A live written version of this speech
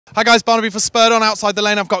Hi guys, Barnaby for Spurred On outside the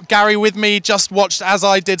lane. I've got Gary with me. Just watched, as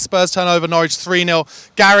I did, Spurs turn over Norwich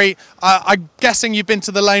 3-0. Gary, I'm guessing you've been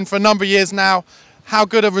to the lane for a number of years now. How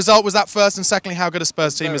good a result was that first, and secondly, how good a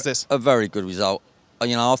Spurs team is this? A very good result.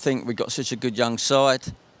 You know, I think we've got such a good young side.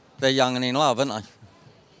 They're young and in love, aren't they?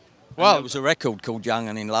 Well, there was a record called Young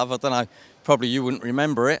and in Love. I don't know, probably you wouldn't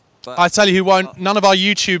remember it. But I tell you who won't, none of our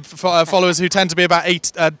YouTube followers who tend to be about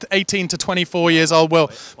 18 to 24 years old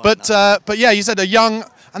will. But yeah, you said they're young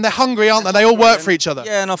and they're hungry, aren't they? They all work for each other.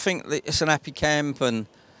 Yeah, and I think it's an happy camp and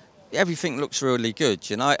everything looks really good,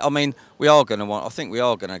 you know. I mean, I think we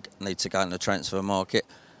are going to need to go in the transfer market.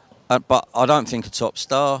 But I don't think a top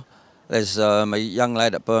star. There's a young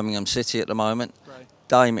lad at Birmingham City at the moment,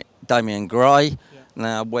 Damien Gray. Yeah.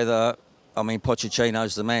 Now,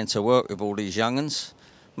 Pochettino's the man to work with all these young'uns.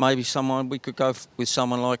 Maybe we could go with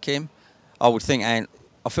someone like him. I would think, and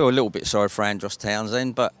I feel a little bit sorry for Andros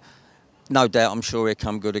Townsend, but no doubt I'm sure he'll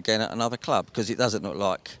come good again at another club, because it doesn't look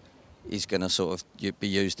like he's going to sort of be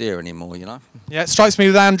used here anymore, you know. Yeah, it strikes me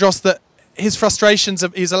with Andros that he's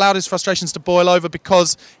allowed his frustrations to boil over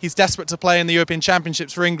because he's desperate to play in the European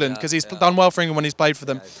Championships for England, because he's done well for England when he's played for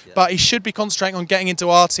them. Yeah. But he should be concentrating on getting into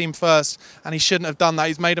our team first, and he shouldn't have done that.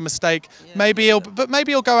 He's made a mistake. Yeah, maybe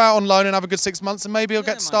he'll go out on loan and have a good 6 months, and maybe he'll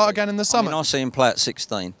get to start again in the summer. I mean, I see him play at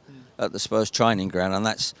 16 at the Spurs training ground, and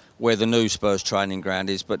that's where the new Spurs training ground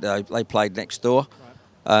is. But they played next door,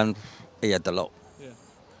 and he had the lot. Yeah.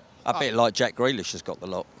 A bit like Jack Grealish has got the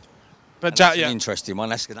lot. But Jack, an interesting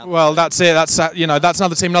one. Well, that's it. That's that's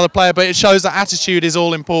another team, another player. But it shows that attitude is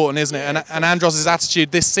all important, isn't it? And Andros'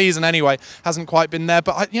 attitude this season, anyway, hasn't quite been there.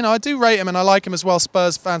 But I do rate him, and I like him as well.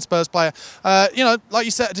 Spurs fan, Spurs player. Like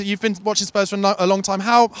you said, you've been watching Spurs for a long time.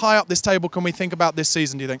 How high up this table can we think about this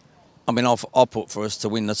season, do you think? I mean, I'll put for us to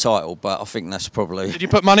win the title, but I think that's probably. Did you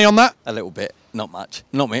put money on that? A little bit, not much.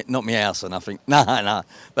 Not me house or nothing. No,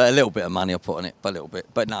 but a little bit of money I'll put on it, but a little bit.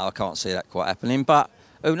 But no, I can't see that quite happening. But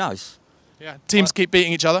who knows? Yeah, teams keep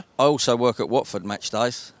beating each other. I also work at Watford match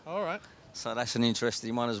days. All right. So that's an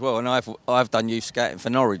interesting one as well. And I've done youth scouting for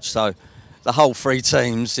Norwich, so the whole three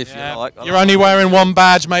teams, if you like. You're only wearing one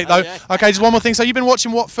badge, mate, though. Yeah. Okay, just one more thing. So you've been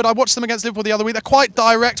watching Watford. I watched them against Liverpool the other week. They're quite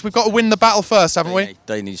direct. We've got to win the battle first, haven't we?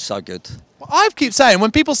 Deeney's so good. Well, I keep saying, when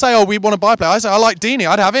people say, oh, we want to buy a player, I say, I like Deeney.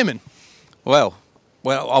 I'd have him in. Well,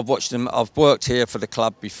 I've watched him. I've worked here for the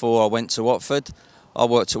club before I went to Watford. I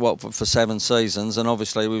worked at Watford for 7 seasons, and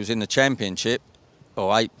obviously we was in the Championship.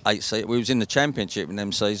 Or eight seasons. We was in the Championship in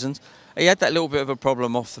them seasons. He had that little bit of a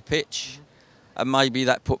problem off the pitch, and maybe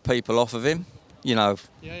that put people off of him, you know,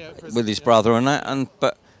 with his brother and that.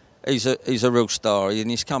 But he's a real star, and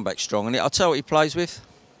he's come back strong. And I'll tell you what he plays with.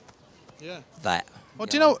 Yeah. That. Well,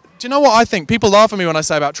 do you know what I think? People laugh at me when I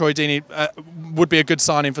say about Troy Deeney would be a good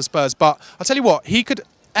signing for Spurs, but I'll tell you what, he could.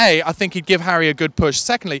 I think he'd give Harry a good push.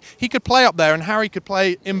 Secondly, he could play up there, and Harry could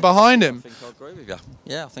play in behind him. I think I agree with you.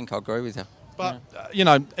 Yeah, I think I agree with you. But,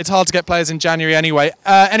 it's hard to get players in January anyway.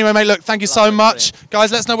 Anyway, mate, look, thank you so much.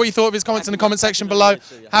 Guys, let us know what you thought of his comments in the comment section below.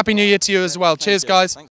 Happy New Year to you as well. Cheers, guys.